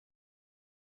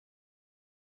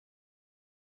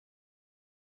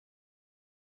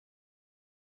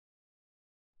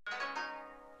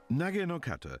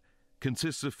Nage-no-Kata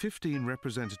consists of 15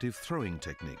 representative throwing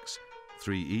techniques,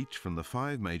 3 each from the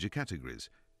 5 major categories: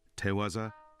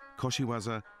 tewaza,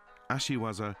 koshiwaza,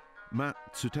 ashiwaza,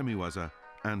 ma-tsutemiwaza,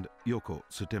 and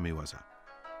yoko-tsutemiwaza.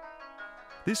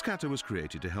 This kata was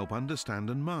created to help understand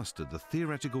and master the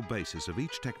theoretical basis of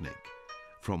each technique,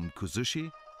 from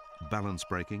kuzushi, balance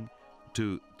breaking,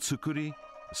 to tsukuri,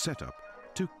 setup,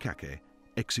 to kake,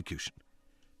 execution.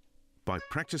 By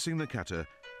practicing the kata,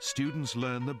 students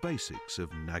learn the basics of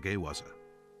nage-waza.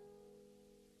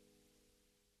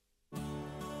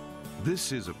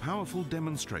 This is a powerful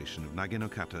demonstration of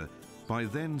Nage-no-Kata by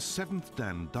then 7th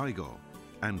Dan Daigo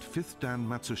and 5th Dan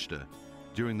Matsushita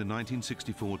during the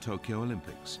 1964 Tokyo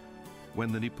Olympics,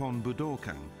 when the Nippon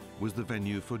Budokan was the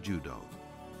venue for judo.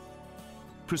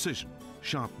 Precision,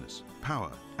 sharpness,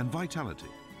 power, and vitality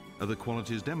are the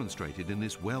qualities demonstrated in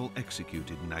this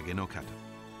well-executed Nage-no-Kata.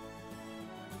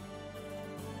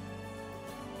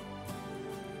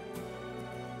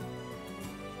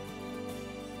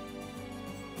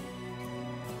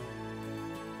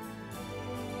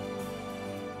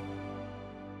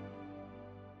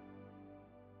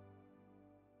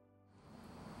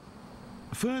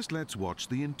 First, let's watch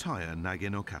the entire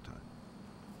Nage-no-Kata.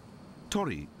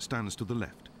 Tori stands to the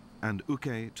left and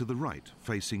uke to the right,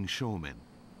 facing shomen.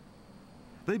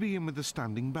 They begin with a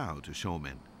standing bow to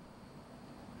shomen.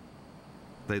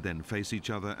 They then face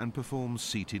each other and perform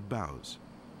seated bows.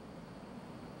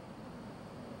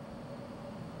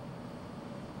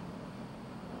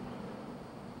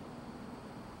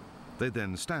 They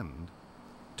then stand,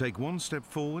 take one step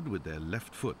forward with their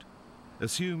left foot,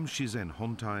 assume shizen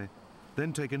hontai,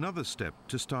 then take another step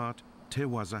to start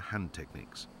tewaza hand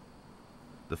techniques.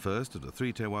 The first of the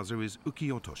 3 tewaza is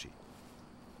uki-otoshi.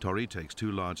 Tori takes 2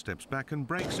 large steps back and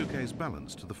breaks uke's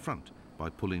balance to the front by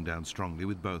pulling down strongly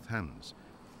with both hands.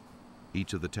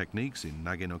 Each of the techniques in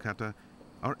Nage-no-Kata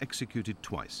are executed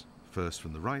twice, first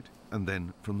from the right and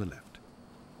then from the left.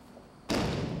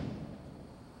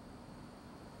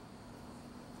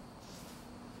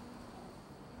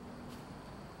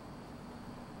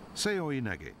 Seoi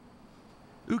Nage.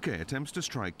 Uke attempts to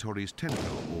strike Tori's tento,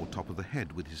 or top of the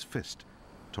head, with his fist.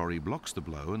 Tori blocks the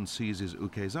blow and seizes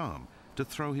Uke's arm to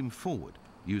throw him forward,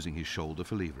 using his shoulder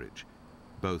for leverage.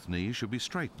 Both knees should be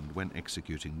straightened when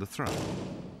executing the throw.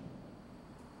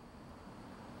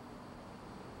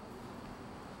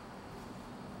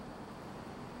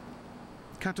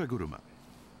 Kataguruma.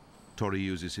 Tori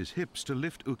uses his hips to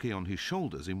lift Uke on his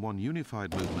shoulders in one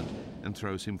unified movement and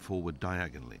throws him forward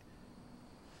diagonally.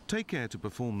 Take care to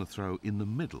perform the throw in the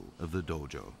middle of the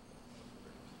dojo.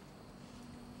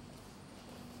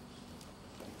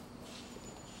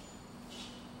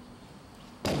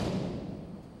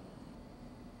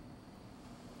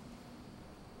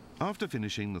 After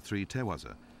finishing the 3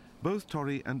 tewaza, both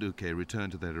Tori and Uke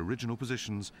return to their original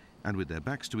positions and with their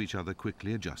backs to each other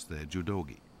quickly adjust their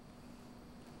judogi.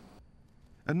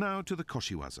 And now to the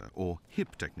koshiwaza, or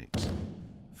hip techniques.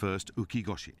 First,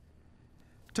 uki-goshi.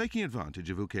 Taking advantage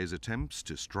of Uke's attempts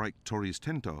to strike Tori's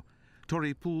tento,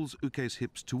 Tori pulls Uke's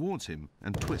hips towards him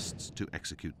and twists to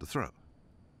execute the throw.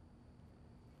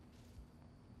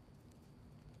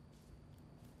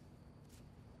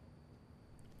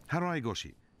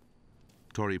 Harai-goshi.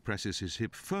 Tori presses his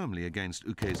hip firmly against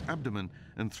Uke's abdomen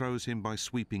and throws him by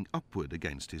sweeping upward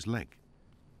against his leg.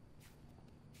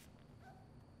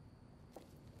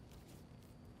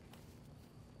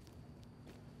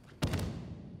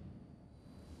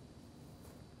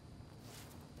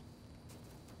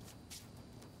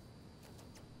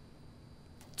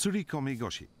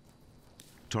 Tsurikomi-goshi.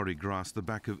 Tori grasps the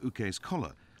back of Uke's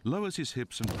collar, lowers his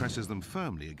hips and presses them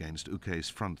firmly against Uke's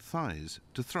front thighs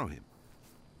to throw him.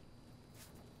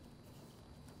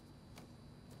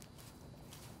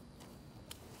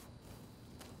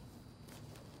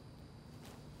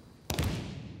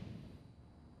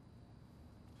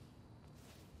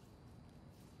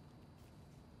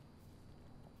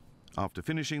 After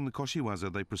finishing the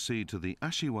koshiwaza, they proceed to the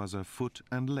ashiwaza foot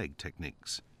and leg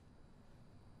techniques.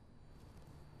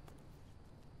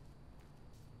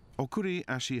 Okuri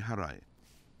Ashi Harai.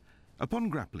 Upon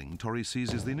grappling, Tori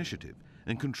seizes the initiative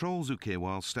and controls Uke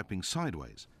while stepping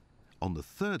sideways. On the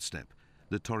 3rd step,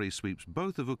 the Tori sweeps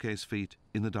both of Uke's feet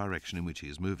in the direction in which he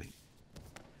is moving.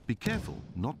 Be careful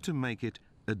not to make it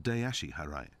a Dayashi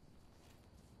Harai.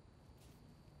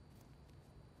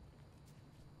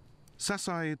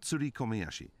 Sasai Tsurikomi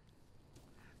Ashi.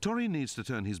 Tori needs to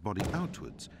turn his body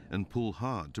outwards and pull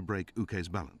hard to break Uke's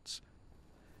balance.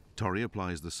 Tori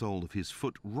applies the sole of his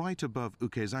foot right above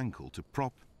Uke's ankle to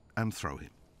prop and throw him.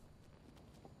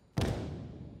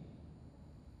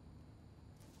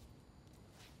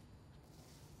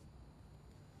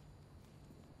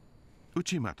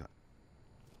 Uchimata.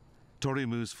 Tori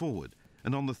moves forward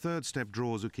and on the third step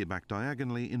draws uke back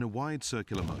diagonally in a wide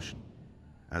circular motion.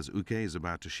 As uke is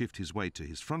about to shift his weight to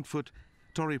his front foot,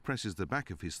 Tori presses the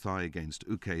back of his thigh against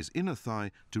uke's inner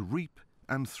thigh to reap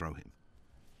and throw him.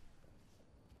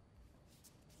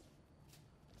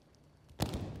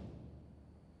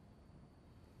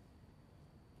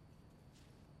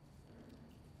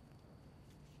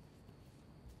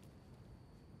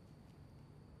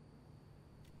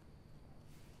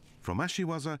 From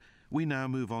ashiwaza, we now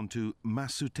move on to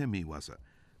masutemi waza,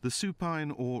 the supine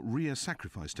or rear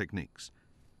sacrifice techniques.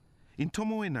 In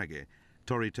tomoe nage,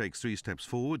 Tori takes 3 steps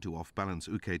forward to off-balance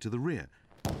uke to the rear.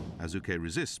 As uke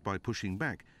resists by pushing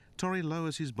back, Tori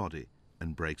lowers his body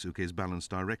and breaks uke's balance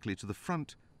directly to the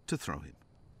front to throw him.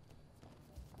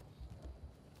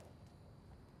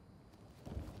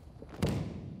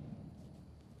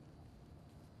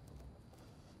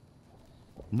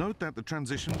 Note that the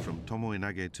transition from tomoe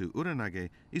nage to uranage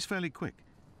is fairly quick.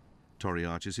 Tori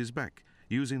arches his back,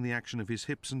 using the action of his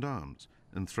hips and arms,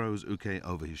 and throws uke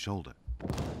over his shoulder.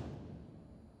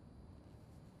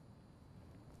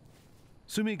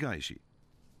 Sumigaishi.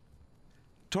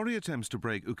 Tori attempts to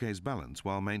break uke's balance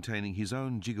while maintaining his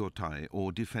own jigotai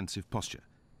or defensive posture.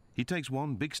 He takes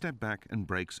 1 big step back and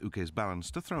breaks uke's balance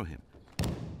to throw him.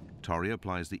 Tori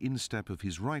applies the instep of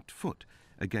his right foot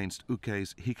against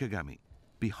uke's hikagami,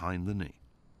 behind the knee.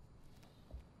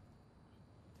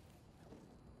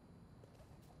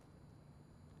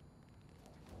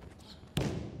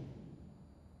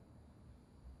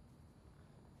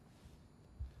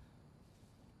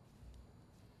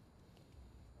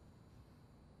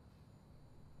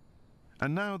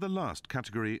 And now the last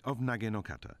category of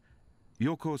Nage-no-Kata,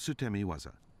 Yoko Sutemi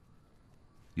Waza,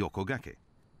 Yoko Gake.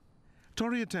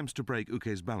 Tori attempts to break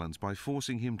uke's balance by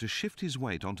forcing him to shift his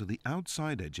weight onto the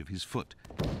outside edge of his foot.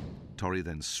 Tori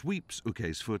then sweeps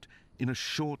uke's foot in a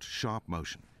short, sharp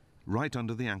motion, right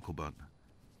under the ankle bone.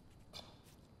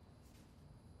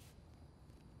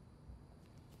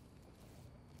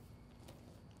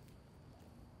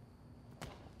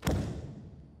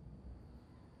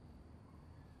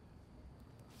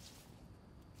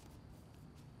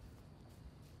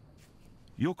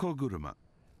 Yoko Guruma.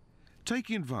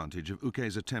 Taking advantage of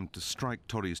uke's attempt to strike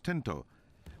Tori's tento,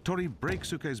 Tori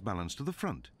breaks uke's balance to the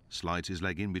front, slides his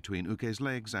leg in between uke's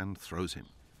legs and throws him.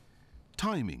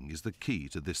 Timing is the key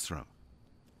to this throw.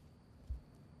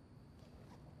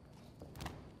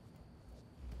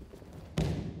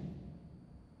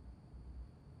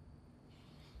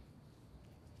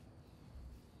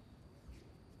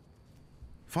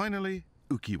 Finally,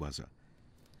 ukiwaza.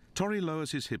 Tori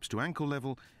lowers his hips to ankle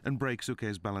level and breaks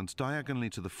uke's balance diagonally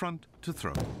to the front to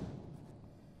throw.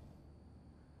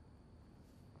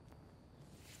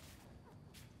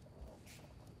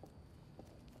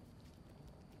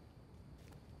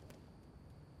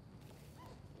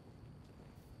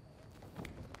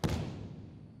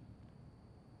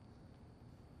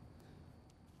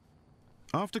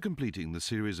 After completing the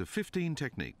series of 15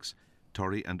 techniques,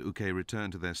 Tori and uke return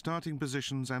to their starting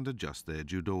positions and adjust their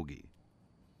judogi.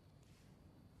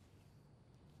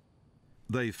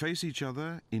 They face each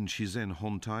other in shizen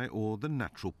hontai, or the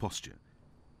natural posture.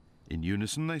 In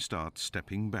unison they start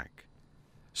stepping back,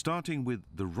 starting with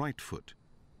the right foot,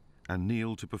 and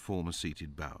kneel to perform a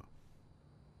seated bow.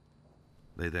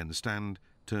 They then stand,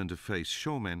 turn to face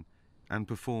shomen, and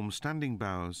perform standing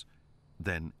bows,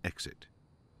 then exit.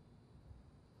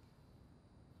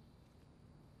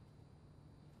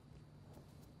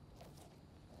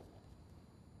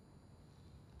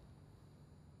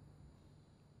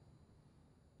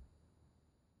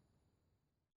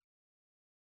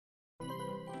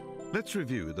 Let's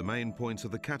review the main points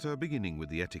of the kata, beginning with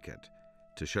the etiquette.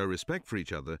 To show respect for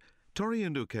each other, Tori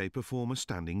and uke perform a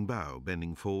standing bow,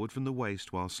 bending forward from the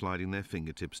waist while sliding their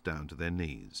fingertips down to their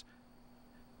knees.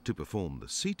 To perform the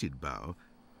seated bow,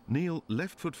 kneel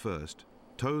left foot first,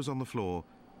 toes on the floor,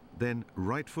 then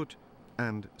right foot,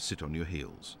 and sit on your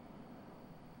heels.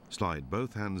 Slide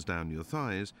both hands down your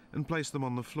thighs and place them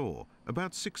on the floor,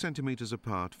 about 6 centimeters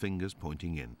apart, fingers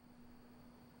pointing in.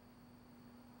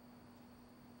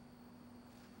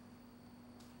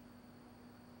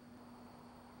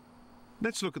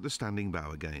 Let's look at the standing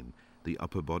bow again. The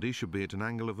upper body should be at an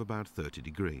angle of about 30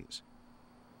 degrees.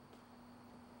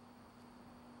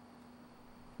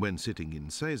 When sitting in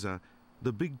seiza,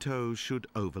 the big toes should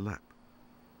overlap.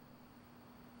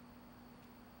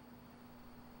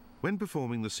 When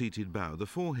performing the seated bow, the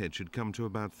forehead should come to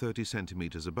about 30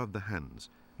 centimeters above the hands.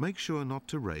 Make sure not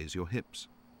to raise your hips.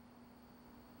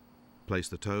 Place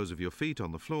the toes of your feet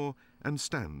on the floor and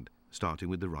stand, starting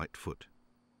with the right foot.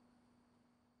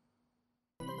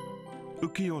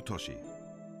 Uki-otoshi.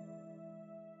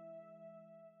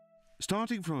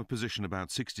 Starting from a position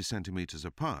about 60 centimeters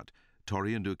apart,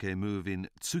 Tori and Uke move in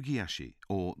tsugi-ashi,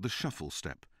 or the shuffle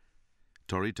step.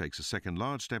 Tori takes a second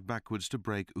large step backwards to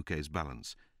break Uke's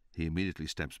balance. He immediately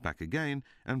steps back again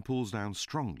and pulls down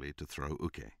strongly to throw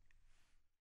Uke.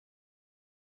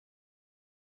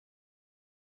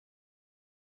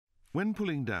 When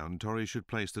pulling down, Tori should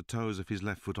place the toes of his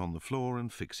left foot on the floor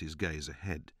and fix his gaze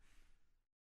ahead.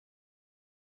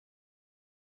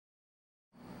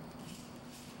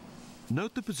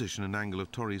 Note the position and angle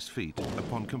of Tori's feet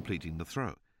upon completing the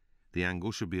throw. The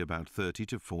angle should be about 30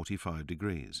 to 45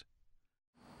 degrees.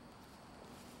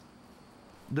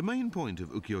 The main point of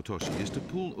uki-otoshi is to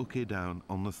pull Uke down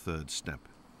on the third step.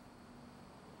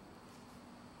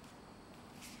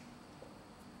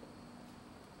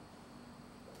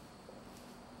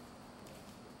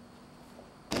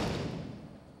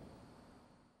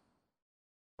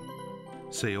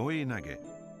 Seoi Nage.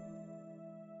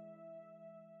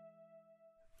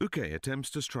 Uke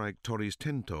attempts to strike Tori's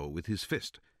tento with his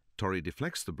fist. Tori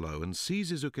deflects the blow and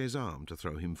seizes Uke's arm to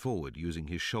throw him forward, using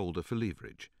his shoulder for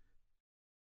leverage.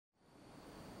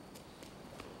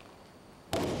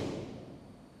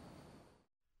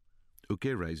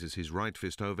 Uke raises his right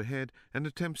fist overhead and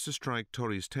attempts to strike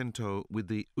Tori's tento with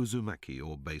the uzumaki,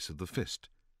 or base of the fist.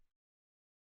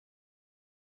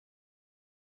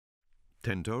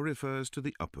 Tento refers to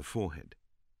the upper forehead.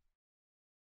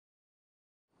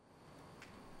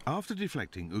 After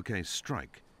deflecting Uke's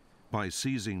strike, by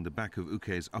seizing the back of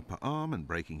Uke's upper arm and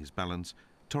breaking his balance,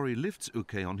 Tori lifts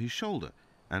Uke on his shoulder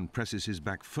and presses his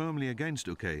back firmly against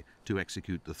Uke to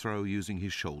execute the throw, using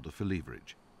his shoulder for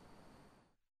leverage.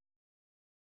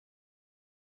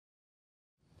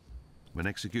 When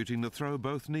executing the throw,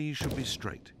 both knees should be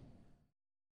straight.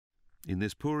 In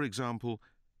this poor example,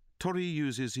 Tori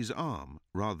uses his arm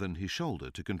rather than his shoulder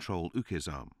to control Uke's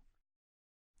arm.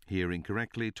 Here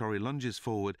incorrectly, Tori lunges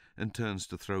forward and turns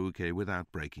to throw Uke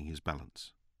without breaking his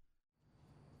balance.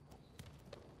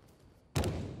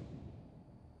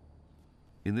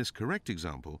 In this correct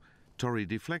example, Tori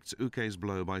deflects Uke's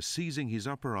blow by seizing his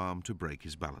upper arm to break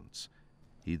his balance.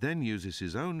 He then uses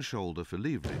his own shoulder for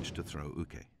leverage to throw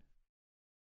Uke.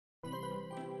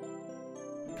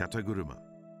 Kataguruma.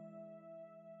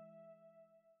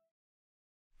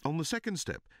 On the second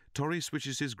step, Tori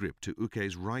switches his grip to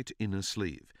Uke's right inner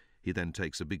sleeve. He then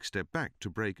takes a big step back to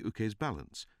break Uke's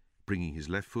balance, bringing his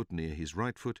left foot near his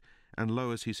right foot, and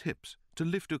lowers his hips to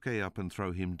lift Uke up and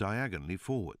throw him diagonally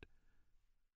forward.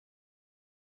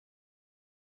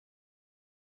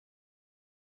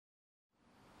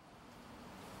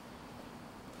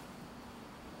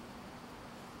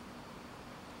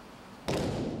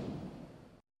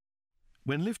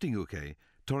 When lifting Uke,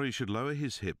 Tori should lower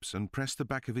his hips and press the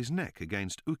back of his neck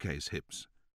against Uke's hips.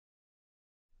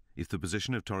 If the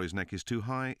position of Tori's neck is too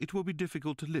high, it will be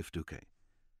difficult to lift Uke.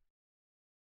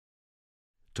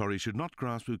 Tori should not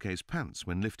grasp Uke's pants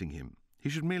when lifting him. He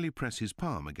should merely press his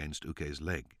palm against Uke's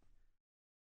leg.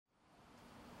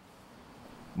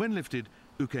 When lifted,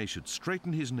 Uke should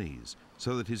straighten his knees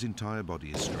so that his entire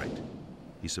body is straight.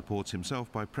 He supports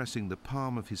himself by pressing the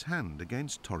palm of his hand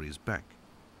against Tori's back.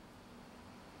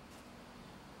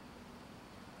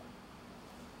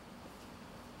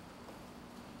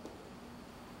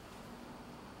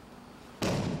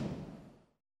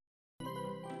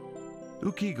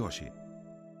 Uki-goshi.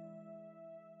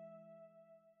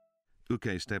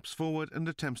 Uke steps forward and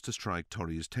attempts to strike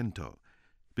Tori's tento.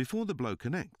 Before the blow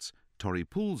connects, Tori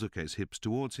pulls Uke's hips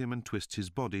towards him and twists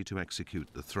his body to execute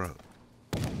the throw.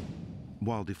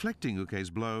 While deflecting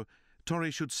Uke's blow, Tori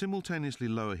should simultaneously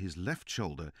lower his left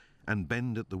shoulder and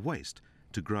bend at the waist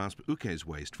to grasp Uke's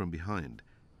waist from behind,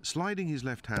 sliding his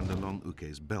left hand along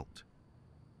Uke's belt.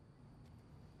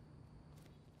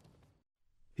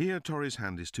 Here, Tori's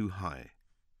hand is too high.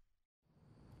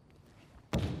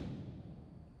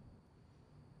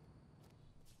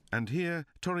 And here,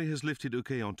 Tori has lifted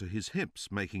Uke onto his hips,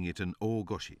 making it an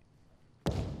o-goshi.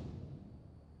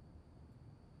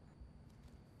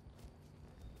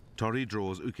 Tori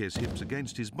draws Uke's hips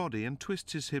against his body and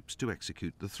twists his hips to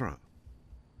execute the throw.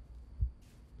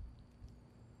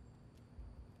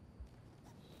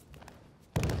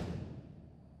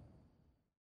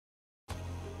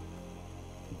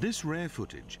 This rare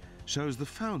footage shows the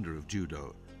founder of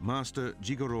Judo, Master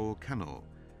Jigoro Kano,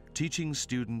 teaching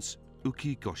students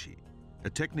uki-goshi, a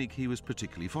technique he was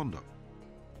particularly fond of.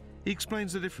 He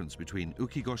explains the difference between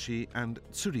uki-goshi and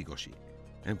tsuri-goshi,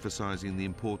 emphasizing the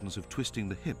importance of twisting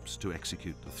the hips to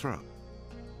execute the throw.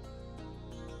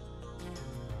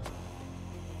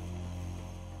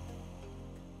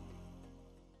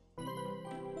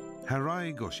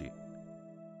 Harai Goshi.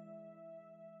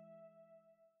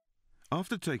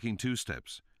 After taking 2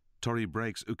 steps, Tori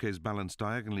breaks Uke's balance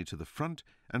diagonally to the front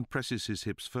and presses his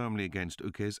hips firmly against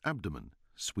Uke's abdomen,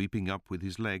 sweeping up with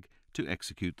his leg to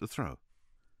execute the throw.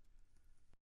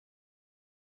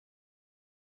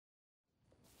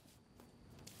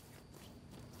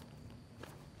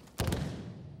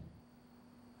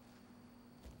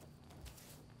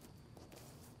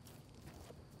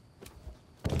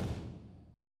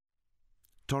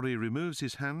 Tori removes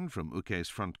his hand from Uke's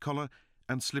front collar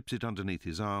and slips it underneath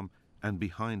his arm and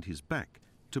behind his back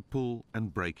to pull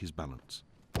and break his balance.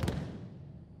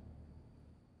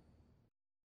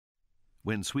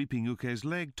 When sweeping Uke's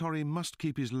leg, Tori must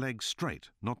keep his leg straight,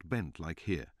 not bent like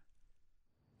here.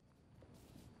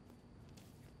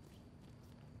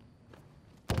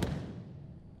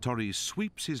 Tori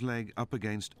sweeps his leg up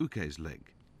against Uke's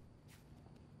leg.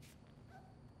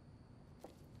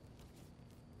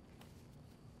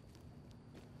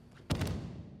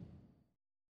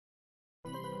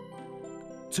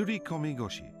 Tsurikomi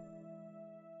Goshi.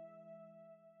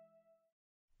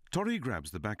 Tori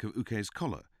grabs the back of Uke's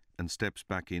collar and steps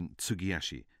back in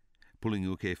Tsugiashi, pulling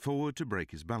Uke forward to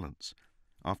break his balance.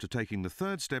 After taking the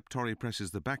 3rd step, Tori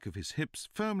presses the back of his hips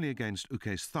firmly against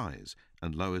Uke's thighs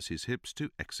and lowers his hips to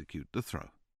execute the throw.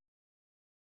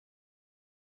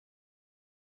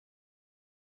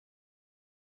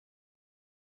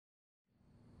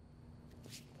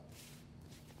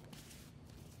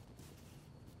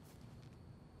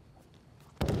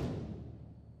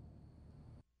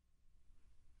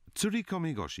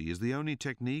 Tsurikomi Goshi is the only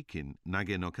technique in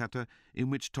Nage-no-Kata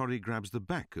in which Tori grabs the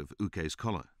back of Uke's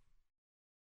collar.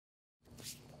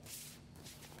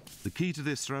 The key to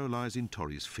this throw lies in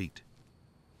Tori's feet.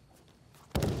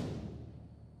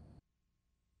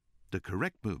 The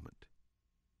correct movement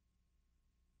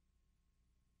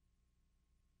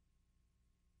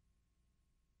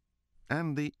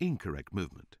and the incorrect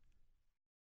movement.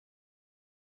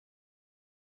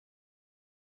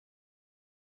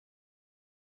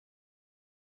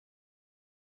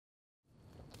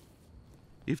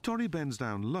 If Tori bends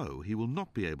down low, he will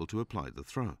not be able to apply the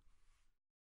throw.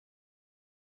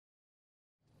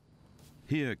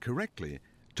 Here, correctly,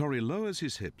 Tori lowers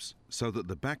his hips so that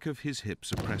the back of his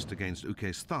hips are pressed against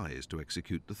Uke's thighs to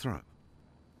execute the throw.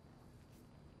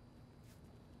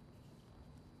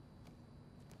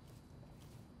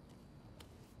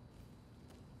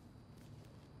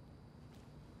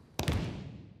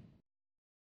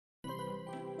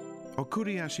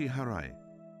 Okuriashi Harai.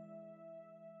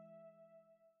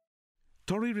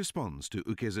 Tori responds to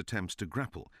Uke's attempts to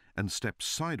grapple and steps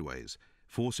sideways,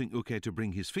 forcing Uke to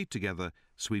bring his feet together,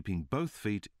 sweeping both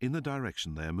feet in the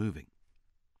direction they are moving.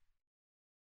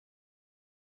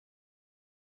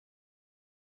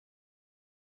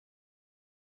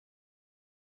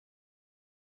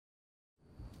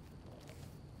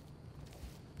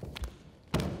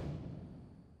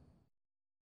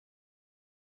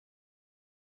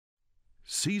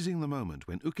 Seizing the moment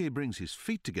when Uke brings his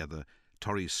feet together,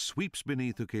 Tori sweeps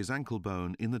beneath Uke's ankle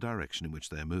bone in the direction in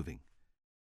which they are moving.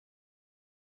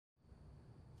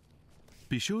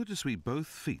 Be sure to sweep both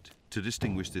feet to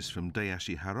distinguish this from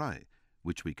Dayashi Harai,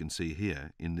 which we can see here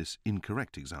in this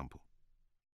incorrect example.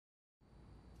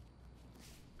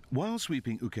 While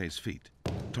sweeping Uke's feet,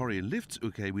 Tori lifts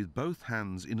Uke with both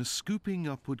hands in a scooping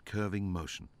upward curving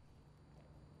motion.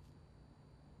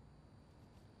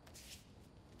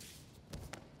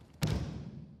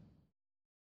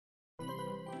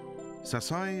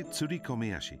 Sasai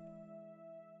Tsurikomi Ashi.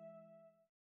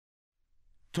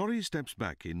 Tori steps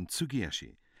back in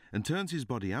Tsugiashi and turns his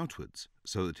body outwards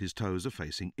so that his toes are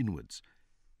facing inwards.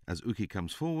 As Uke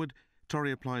comes forward,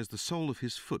 Tori applies the sole of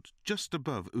his foot just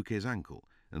above Uke's ankle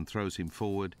and throws him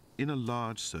forward in a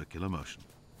large circular motion.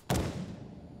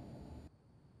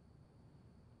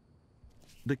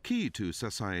 The key to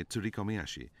Sasai Tsurikomi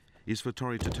Ashi is for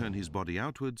Tori to turn his body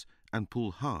outwards and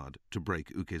pull hard to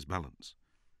break Uke's balance.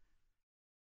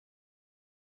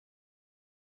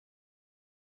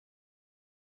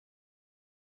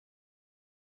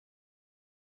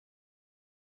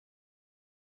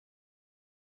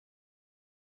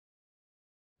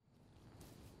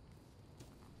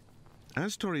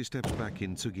 As Tori steps back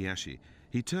in Tsugiashi,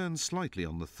 he turns slightly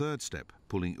on the 3rd step,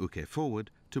 pulling Uke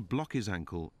forward to block his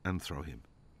ankle and throw him.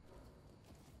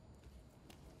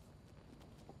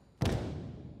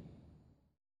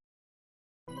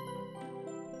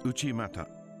 Uchimata.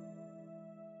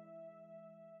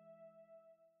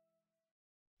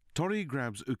 Tori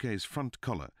grabs Uke's front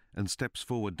collar and steps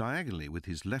forward diagonally with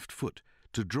his left foot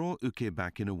to draw Uke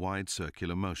back in a wide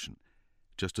circular motion.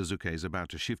 Just as Uke is about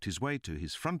to shift his weight to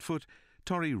his front foot,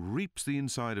 Tori reaps the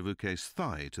inside of Uke's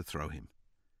thigh to throw him.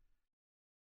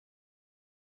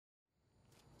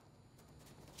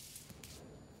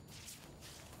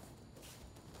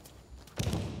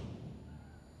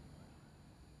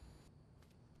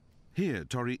 Here,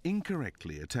 Tori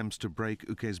incorrectly attempts to break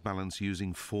Uke's balance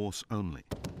using force only.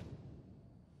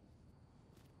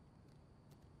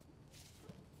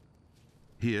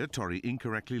 Here, Tori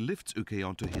incorrectly lifts Uke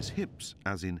onto his hips,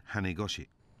 as in Hanegoshi.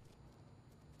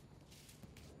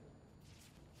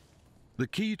 The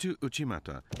key to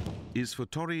Uchimata is for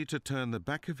Tori to turn the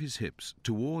back of his hips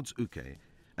towards Uke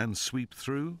and sweep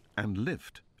through and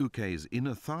lift Uke's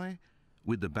inner thigh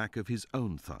with the back of his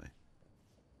own thigh.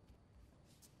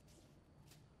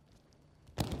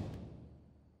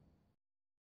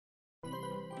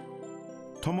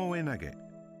 Tomoe Nage.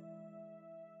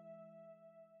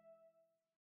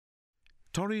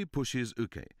 Tori pushes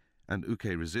Uke, and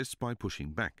Uke resists by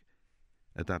pushing back.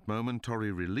 At that moment,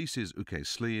 Tori releases Uke's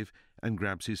sleeve and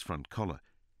grabs his front collar.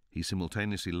 He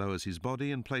simultaneously lowers his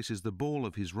body and places the ball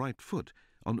of his right foot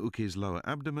on Uke's lower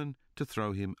abdomen to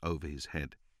throw him over his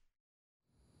head.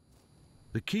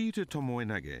 The key to Tomoe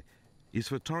Nage is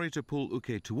for Tori to pull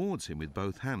Uke towards him with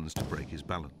both hands to break his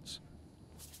balance.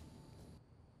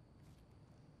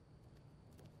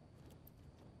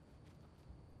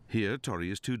 Here, Tori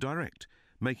is too direct,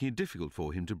 making it difficult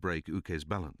for him to break Uke's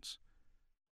balance.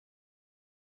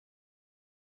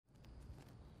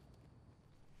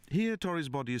 Here, Tori's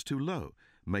body is too low,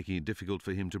 making it difficult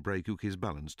for him to break Uke's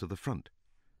balance to the front.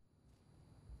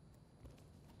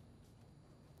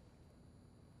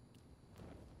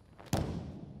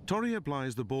 Tori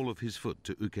applies the ball of his foot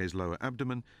to Uke's lower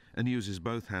abdomen and uses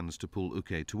both hands to pull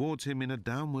Uke towards him in a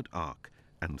downward arc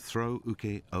and throw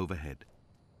Uke overhead.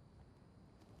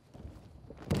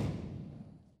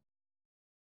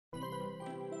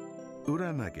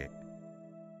 Uranage.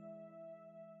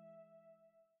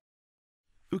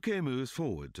 Uke moves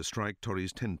forward to strike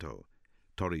Tori's tento.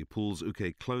 Tori pulls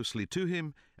Uke closely to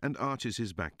him and arches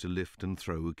his back to lift and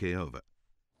throw Uke over.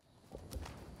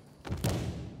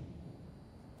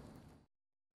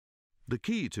 The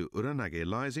key to Uranage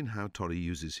lies in how Tori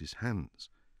uses his hands.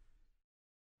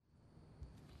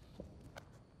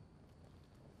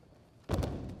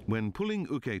 When pulling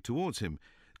Uke towards him,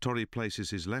 Tori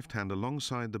places his left hand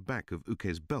alongside the back of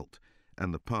Uke's belt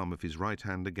and the palm of his right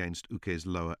hand against Uke's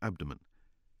lower abdomen.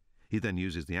 He then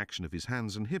uses the action of his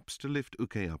hands and hips to lift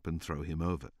Uke up and throw him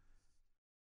over.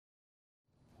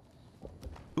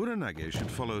 Uranage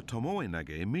should follow Tomoe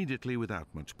Nage immediately without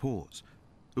much pause.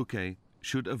 Uke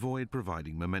should avoid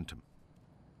providing momentum.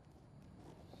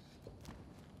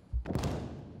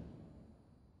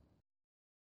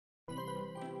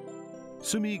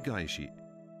 Sumi Gaishi.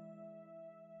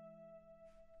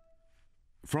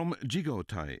 From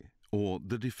Jigotai, or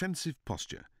the defensive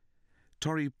posture,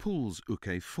 Tori pulls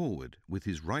Uke forward with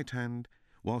his right hand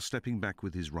while stepping back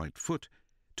with his right foot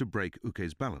to break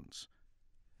Uke's balance.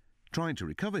 Trying to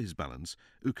recover his balance,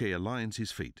 Uke aligns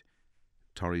his feet.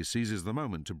 Tori seizes the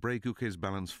moment to break Uke's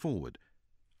balance forward,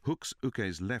 hooks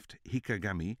Uke's left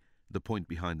hikagami, the point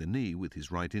behind the knee, with his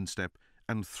right instep,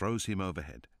 and throws him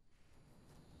overhead.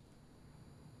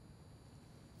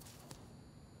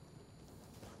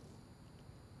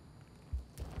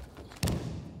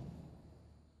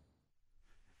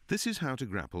 This is how to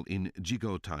grapple in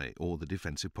Jigotai, or the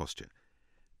defensive posture.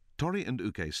 Tori and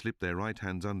Uke slip their right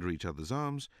hands under each other's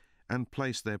arms and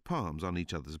place their palms on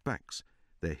each other's backs.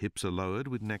 Their hips are lowered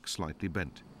with necks slightly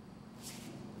bent.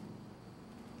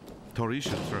 Tori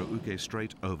should throw Uke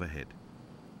straight overhead.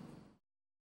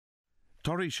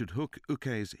 Tori should hook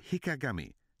Uke's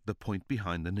hikagami, the point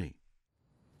behind the knee.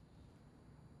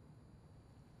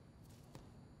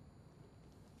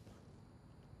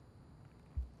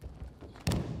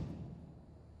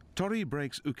 Tori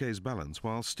breaks Uke's balance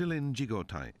while still in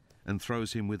Jigotai and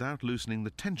throws him without loosening the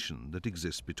tension that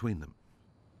exists between them.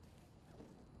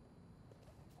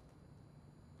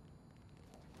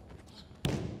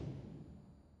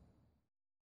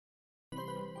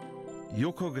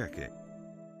 Yokogake.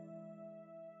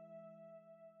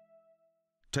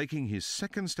 Taking his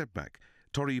second step back,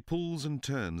 Tori pulls and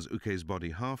turns Uke's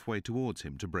body halfway towards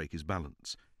him to break his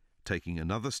balance. Taking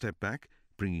another step back,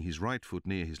 bringing his right foot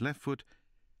near his left foot,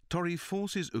 Tori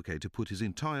forces Uke to put his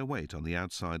entire weight on the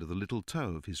outside of the little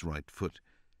toe of his right foot.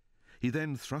 He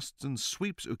then thrusts and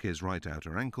sweeps Uke's right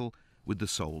outer ankle with the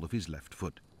sole of his left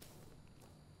foot.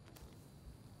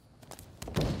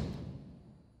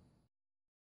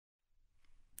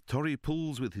 Tori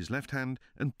pulls with his left hand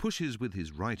and pushes with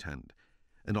his right hand,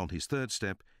 and on his third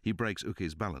step he breaks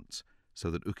Uke's balance, so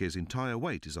that Uke's entire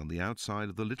weight is on the outside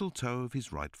of the little toe of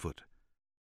his right foot.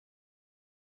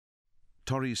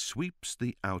 Tori sweeps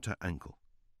the outer ankle.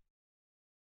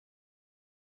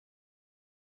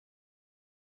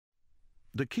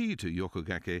 The key to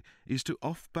yokogake is to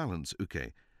off-balance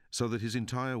uke so that his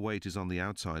entire weight is on the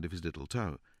outside of his little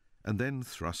toe, and then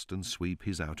thrust and sweep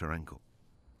his outer ankle.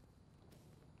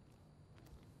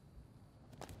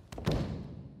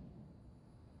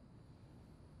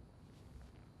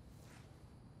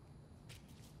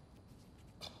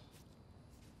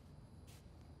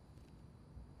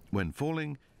 When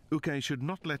falling, uke should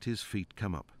not let his feet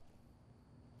come up.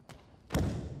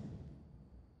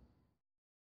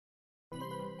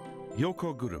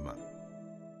 Yokoguruma.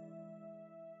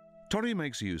 Tori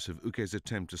makes use of uke's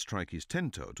attempt to strike his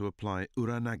tento to apply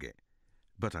uranage,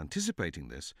 but anticipating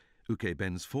this, uke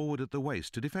bends forward at the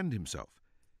waist to defend himself.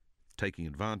 Taking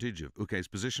advantage of uke's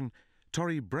position,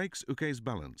 Tori breaks uke's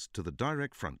balance to the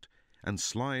direct front and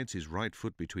slides his right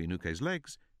foot between uke's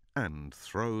legs and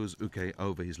throws uke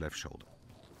over his left shoulder.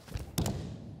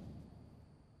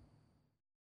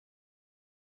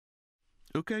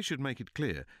 Uke should make it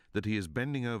clear that he is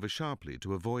bending over sharply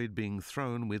to avoid being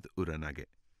thrown with uranage.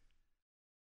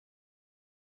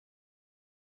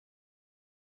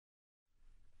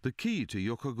 The key to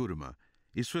yokoguruma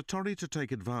is for Tori to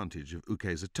take advantage of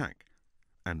uke's attack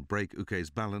and break uke's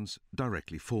balance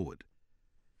directly forward.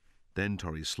 Then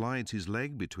Tori slides his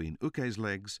leg between uke's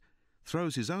legs,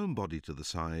 throws his own body to the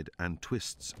side and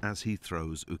twists as he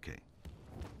throws uke.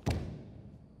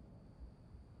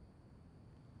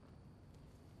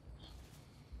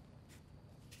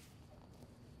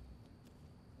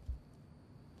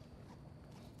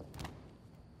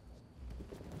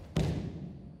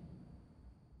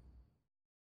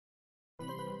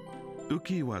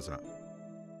 Ukiwaza.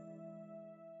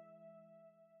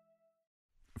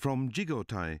 From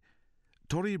jigotai,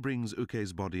 Tori brings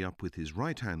uke's body up with his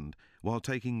right hand while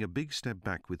taking a big step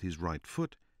back with his right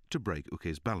foot to break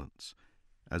uke's balance.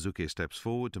 As uke steps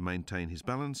forward to maintain his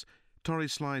balance, Tori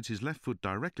slides his left foot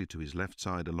directly to his left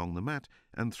side along the mat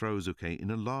and throws uke in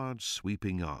a large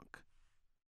sweeping arc.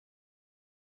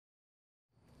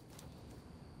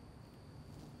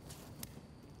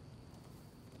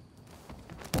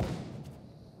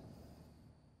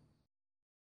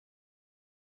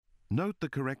 Note the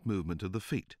correct movement of the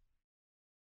feet.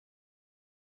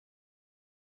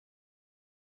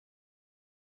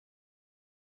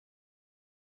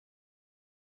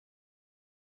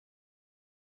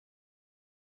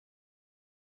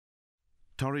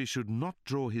 Tori should not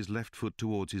draw his left foot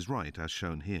towards his right, as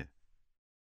shown here.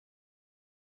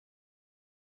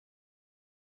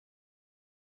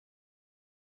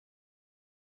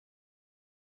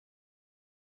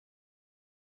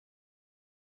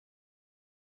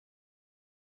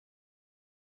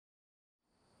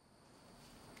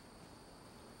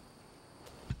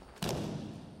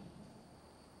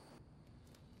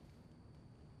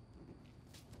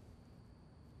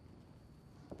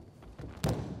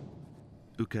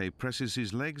 Uke presses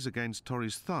his legs against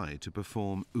Tori's thigh to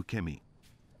perform ukemi.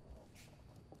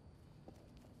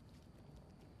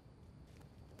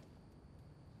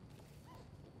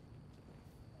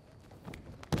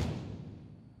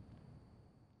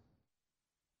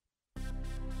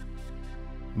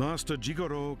 Master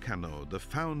Jigoro Kano, the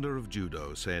founder of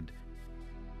Judo, said,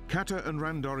 "Kata and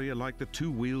randori are like the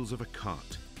two wheels of a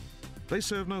cart. They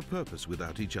serve no purpose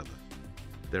without each other.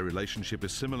 Their relationship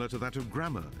is similar to that of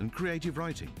grammar and creative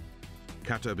writing,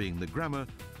 kata being the grammar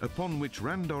upon which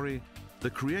randori, the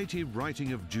creative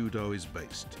writing of Judo, is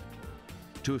based.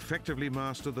 To effectively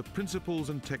master the principles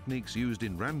and techniques used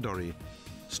in randori,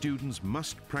 students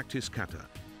must practice kata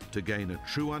to gain a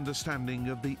true understanding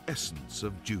of the essence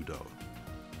of Judo."